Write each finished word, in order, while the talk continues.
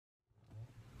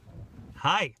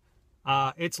Hi,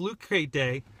 it's Lootcrate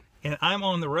Day, and I'm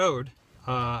on the road,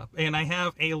 and I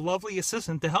have a lovely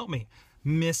assistant to help me.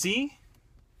 Missy.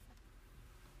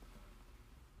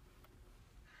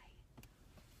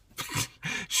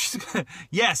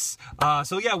 Yes,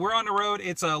 so yeah, we're on the road.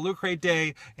 It's a Lootcrate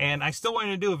Day, and I still wanted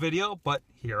to do a video, but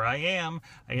here I am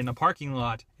in a parking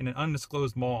lot in an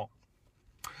undisclosed mall.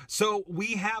 So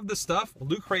we have the stuff,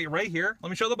 Lootcrate right here. Let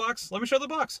me show the box. Let me show the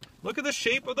box. Look at the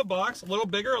shape of the box. A little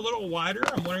bigger, a little wider.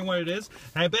 I'm wondering what it is.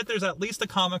 And I bet there's at least a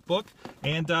comic book.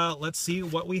 And let's see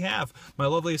what we have. My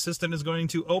lovely assistant is going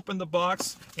to open the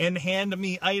box and hand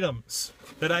me items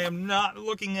that I am not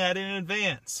looking at in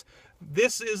advance.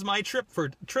 This is my trick for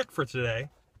today.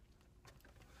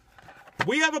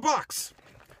 We have a box.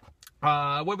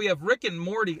 What we have, Rick and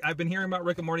Morty. I've been hearing about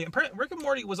Rick and Morty. Rick and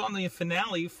Morty was on the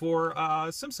finale for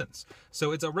Simpsons.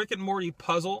 So it's a Rick and Morty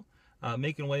puzzle,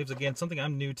 making waves again, something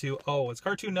I'm new to. Oh, it's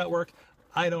Cartoon Network.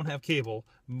 I don't have cable,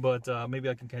 but maybe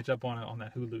I can catch up on it on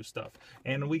that Hulu stuff.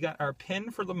 And we got our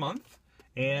pin for the month,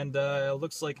 and it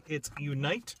looks like it's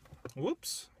Unite.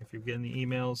 Whoops, if you're getting the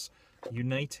emails,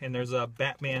 Unite, and there's a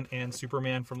Batman and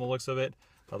Superman from the looks of it.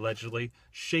 Allegedly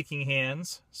shaking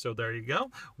hands. So there you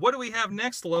go. What do we have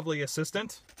next, lovely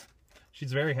assistant?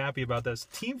 She's very happy about this.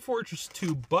 Team Fortress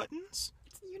 2 buttons.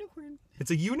 It's a unicorn. It's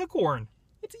a unicorn.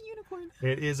 It's a unicorn.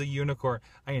 It is a unicorn.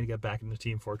 I need to get back into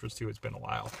Team Fortress 2. It's been a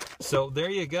while. So there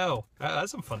you go.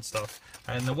 That's some fun stuff.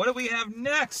 And then what do we have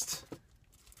next?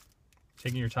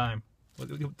 Taking your time. I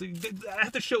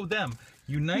have to show them.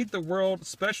 Unite the World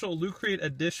Special Lootcrate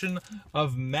Edition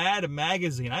of Mad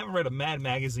Magazine. I haven't read a Mad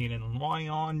Magazine in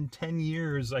on 10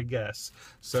 years, I guess.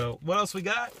 So what else we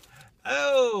got?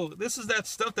 Oh, this is that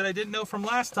stuff that I didn't know from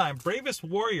last time. Bravest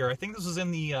Warrior. I think this was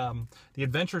in the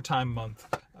Adventure Time month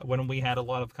when we had a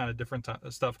lot of kind of different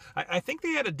stuff. I think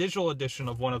they had a digital edition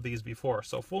of one of these before.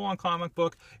 So full-on comic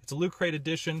book. It's a Lootcrate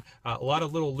edition. A lot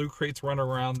of little Lootcrates run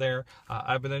around there.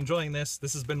 I've been enjoying this.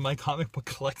 This has been my comic book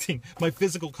collecting, my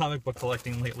physical comic book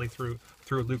collecting lately through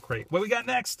Lootcrate. What we got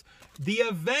next? The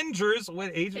Avengers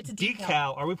with Agent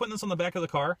decal. Are we putting this on the back of the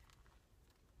car?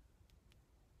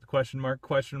 Question mark,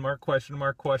 question mark, question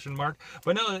mark, question mark.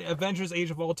 But no, Avengers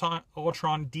Age of Ultron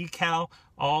decal,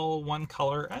 all one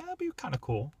color. That'd be kind of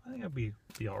cool. I think that'd be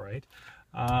all right.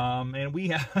 And we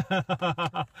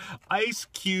have ice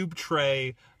cube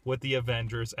tray with the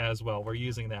Avengers as well. We're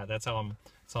using that. That's how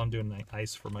I'm doing my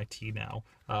ice for my tea now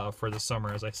for the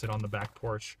summer as I sit on the back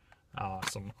porch.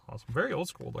 Awesome. Very old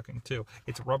school looking too.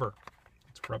 It's rubber.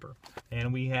 It's rubber.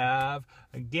 And we have,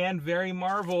 again, very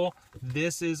Marvel.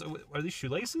 This is, are these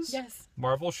shoelaces? Yes.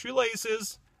 Marvel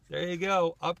shoelaces. There you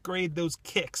go. Upgrade those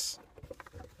kicks.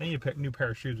 I need a new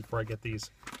pair of shoes before I get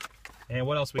these. And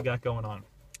what else we got going on?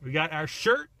 We got our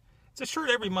shirt. It's a shirt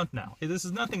every month now. This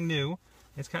is nothing new.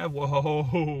 It's kind of,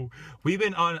 whoa. We've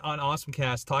been on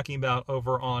AwesomeCast talking about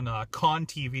over on Con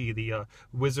TV, the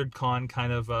Wizard Con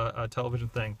kind of television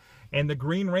thing. And the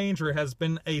Green Ranger has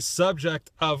been a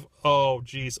subject of, oh,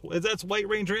 geez. That's White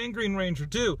Ranger and Green Ranger,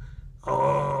 too.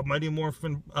 Oh, Mighty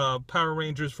Morphin Power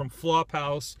Rangers from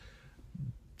Flophouse.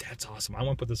 That's awesome. I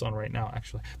want to put this on right now,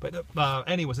 actually. But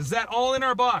anyways, is that all in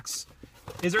our box?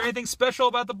 Is there anything special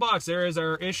about the box? There is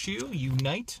our issue,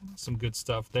 Unite. Some good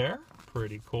stuff there.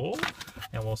 Pretty cool.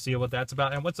 And we'll see what that's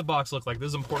about. And what's the box look like? This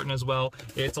is important as well.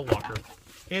 It's a locker.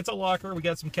 It's a locker. We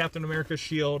got some Captain America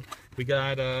shield. We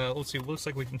got, let's see, looks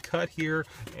like we can cut here.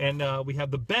 And we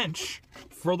have the bench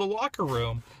for the locker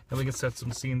room. And we can set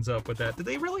some scenes up with that. Did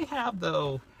they really have,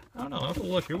 though, I don't know, I'll have to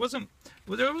look. There wasn't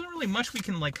really much we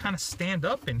can, like, kind of stand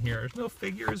up in here. There's no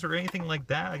figures or anything like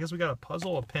that. I guess we got a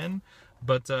puzzle, a pin.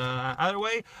 But either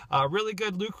way, really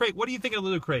good Lootcrate. What do you think of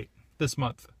Lootcrate this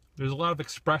month? There's a lot of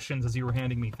expressions as you were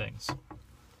handing me things.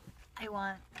 I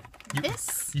want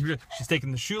this. She's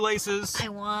taking the shoelaces. I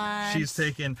want... She's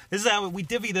taking... This is how we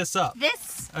divvy this up.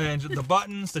 This. And the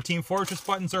buttons, the Team Fortress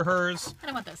buttons are hers.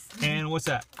 And I want this. And what's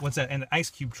that? What's that? And an ice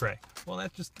cube tray. Well,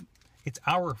 that's just... It's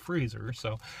our freezer,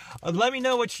 so let me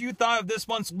know what you thought of this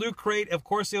month's Lootcrate. Of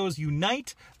course, it was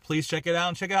Unite. Please check it out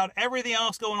and check out everything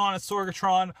else going on at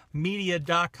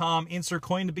sorgatronmedia.com,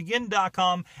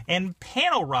 insertcointobegin.com, and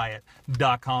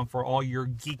panelriot.com for all your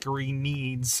geekery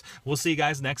needs. We'll see you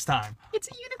guys next time. It's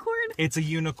a unicorn. It's a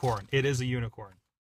unicorn. It is a unicorn.